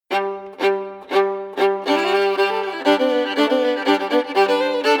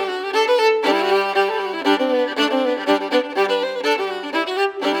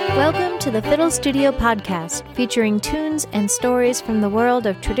Studio podcast featuring tunes and stories from the world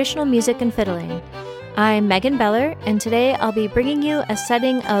of traditional music and fiddling. I'm Megan Beller, and today I'll be bringing you a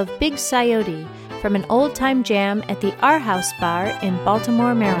setting of Big Scioty from an old-time jam at the Our House Bar in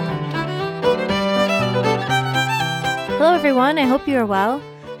Baltimore, Maryland. Hello everyone, I hope you are well.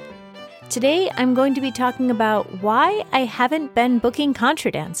 Today I'm going to be talking about why I haven't been booking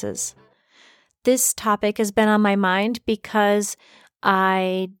contra dances. This topic has been on my mind because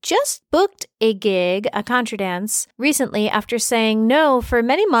I just booked a gig, a contra dance, recently after saying no for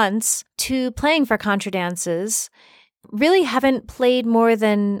many months to playing for contra dances. Really haven't played more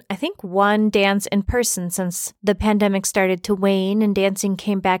than, I think, one dance in person since the pandemic started to wane and dancing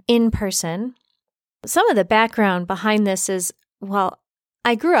came back in person. Some of the background behind this is, well,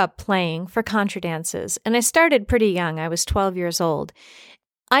 I grew up playing for contra dances, and I started pretty young. I was 12 years old.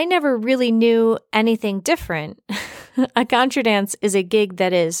 I never really knew anything different. A contra dance is a gig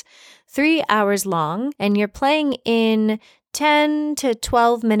that is 3 hours long, and you're playing in 10 to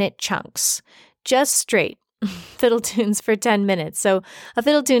 12-minute chunks, just straight fiddle tunes for 10 minutes. So a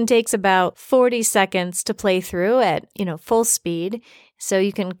fiddle tune takes about 40 seconds to play through at, full speed. So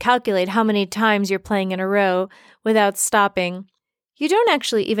you can calculate how many times you're playing in a row without stopping. You don't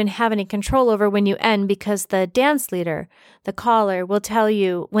actually even have any control over when you end because the dance leader, the caller, will tell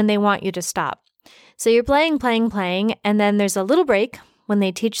you when they want you to stop. So you're playing, and then there's a little break when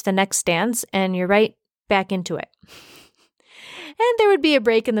they teach the next dance, and you're right back into it. And there would be a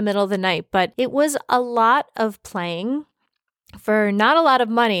break in the middle of the night, but it was a lot of playing for not a lot of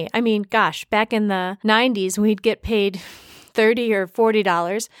money. I mean, gosh, back in the 90s, we'd get paid $30 or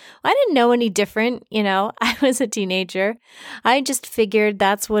 $40. I didn't know any different, I was a teenager. I just figured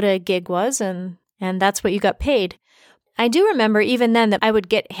that's what a gig was, and that's what you got paid. I do remember even then that I would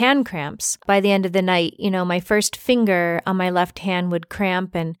get hand cramps by the end of the night. My first finger on my left hand would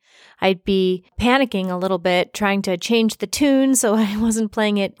cramp, and I'd be panicking a little bit, trying to change the tune so I wasn't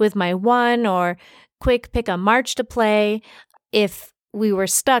playing it with my one, or quick pick a march to play. If we were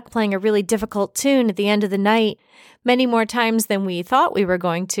stuck playing a really difficult tune at the end of the night, many more times than we thought we were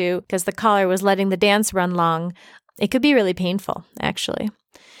going to, because the caller was letting the dance run long, it could be really painful, actually.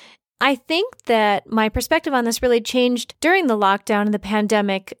 I think that my perspective on this really changed during the lockdown and the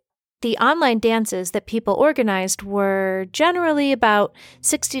pandemic. The online dances that people organized were generally about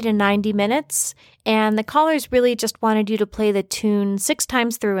 60 to 90 minutes, and the callers really just wanted you to play the tune 6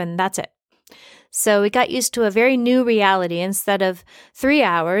 times through, and that's it. So we got used to a very new reality. Instead of 3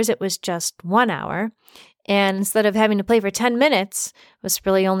 hours, it was just 1 hour. And instead of having to play for 10 minutes, it was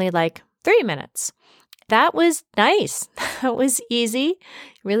really only like 3 minutes. That was nice. That was easy.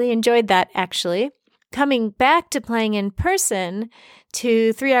 Really enjoyed that, actually. Coming back to playing in person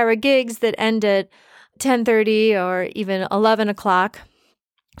to 3-hour gigs that end at 10:30 or even 11 o'clock.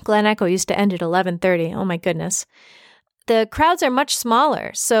 Glen Echo used to end at 11:30. Oh my goodness. The crowds are much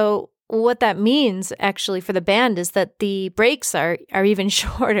smaller. So what that means actually for the band is that the breaks are even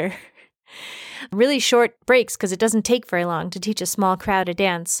shorter. Really short breaks because it doesn't take very long to teach a small crowd a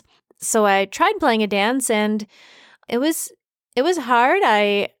dance. So I tried playing a dance, and it was hard.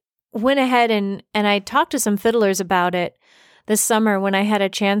 I went ahead and I talked to some fiddlers about it this summer when I had a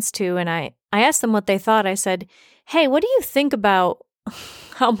chance to, and I asked them what they thought. I said, hey, what do you think about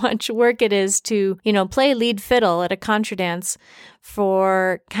how much work it is to, play lead fiddle at a contra dance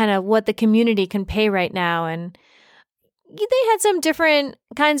for kind of what the community can pay right now? And they had some different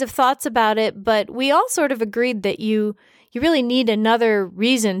kinds of thoughts about it, but we all sort of agreed that you really need another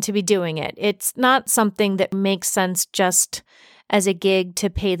reason to be doing it. It's not something that makes sense just as a gig to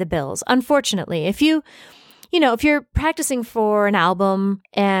pay the bills. Unfortunately, if you're practicing for an album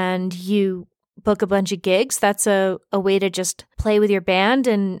and you book a bunch of gigs, that's a way to just play with your band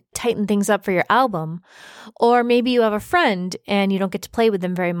and tighten things up for your album. Or maybe you have a friend and you don't get to play with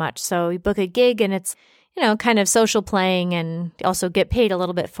them very much. So you book a gig and it's, kind of social playing and also get paid a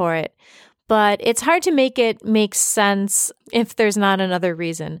little bit for it. But it's hard to make it make sense if there's not another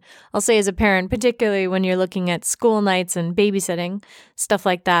reason. I'll say as a parent, particularly when you're looking at school nights and babysitting, stuff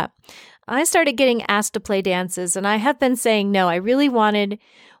like that. I started getting asked to play dances, and I have been saying no. I really wanted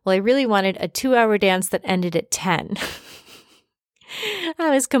a 2-hour dance that ended at 10. I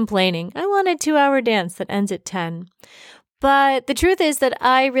was complaining. I want a 2-hour dance that ends at 10. But the truth is that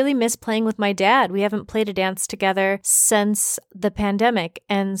I really miss playing with my dad. We haven't played a dance together since the pandemic.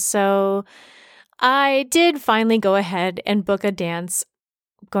 And so I did finally go ahead and book a dance.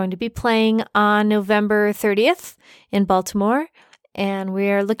 I'm going to be playing on November 30th in Baltimore, and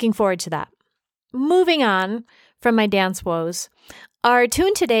we're looking forward to that. Moving on from my dance woes, our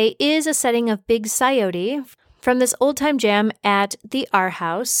tune today is a setting of Big Scioty from this old-time jam at the R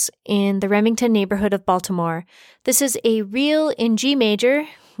House in the Remington neighborhood of Baltimore. This is a reel in G major.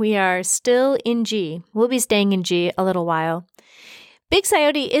 We are still in G. We'll be staying in G a little while. Big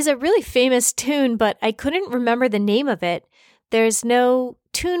Scioty is a really famous tune, but I couldn't remember the name of it. There's no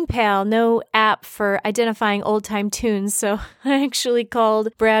TunePal, no app for identifying old-time tunes, so I actually called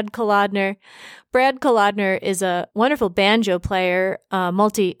Brad Kolodner. Brad Kolodner is a wonderful banjo player,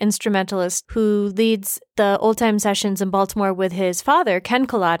 multi-instrumentalist who leads the old-time sessions in Baltimore with his father, Ken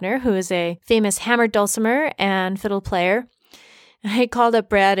Kolodner, who is a famous hammered dulcimer and fiddle player. I called up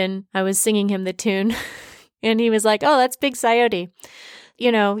Brad and I was singing him the tune, and he was like, "Oh, that's Big Scioty."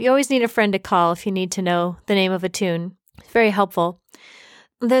 You know, you always need a friend to call if you need to know the name of a tune. It's very helpful.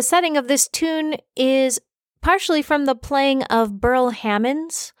 The setting of this tune is partially from the playing of Burl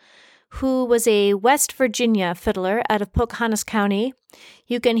Hammonds, who was a West Virginia fiddler out of Pocahontas County.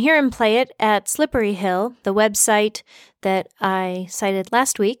 You can hear him play it at Slippery Hill, the website that I cited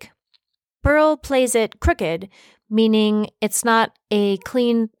last week. Burl plays it crooked, meaning it's not a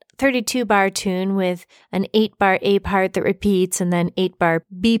clean 32-bar tune with an 8-bar A part that repeats and then 8-bar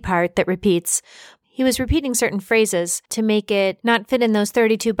B part that repeats. He was repeating certain phrases to make it not fit in those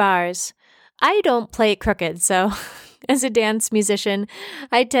 32 bars. I don't play it crooked, so as a dance musician,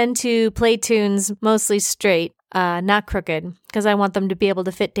 I tend to play tunes mostly straight, not crooked, because I want them to be able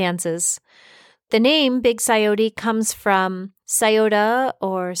to fit dances. The name Big Scioty comes from Scioto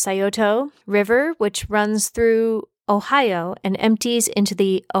or Scioto River, which runs through Ohio and empties into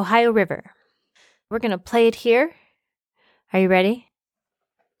the Ohio River. We're going to play it here. Are you ready?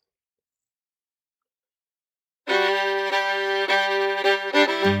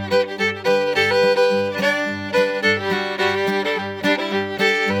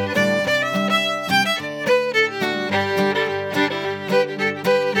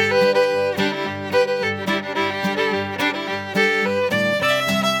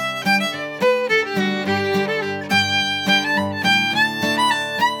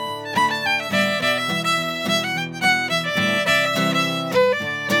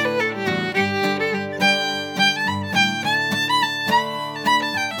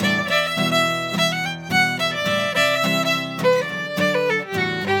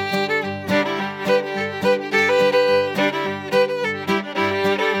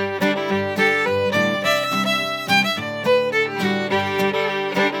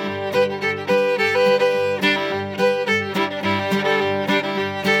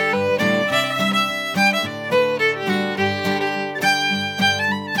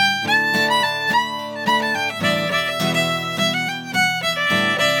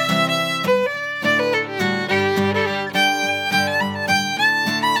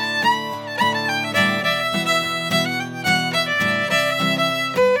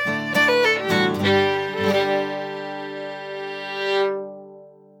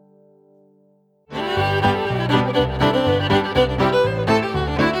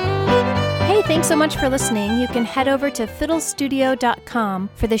 Thanks so much for listening. You can head over to fiddlestudio.com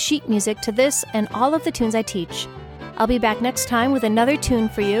for the sheet music to this and all of the tunes I teach. I'll be back next time with another tune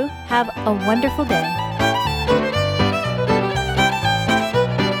for you. Have a wonderful day.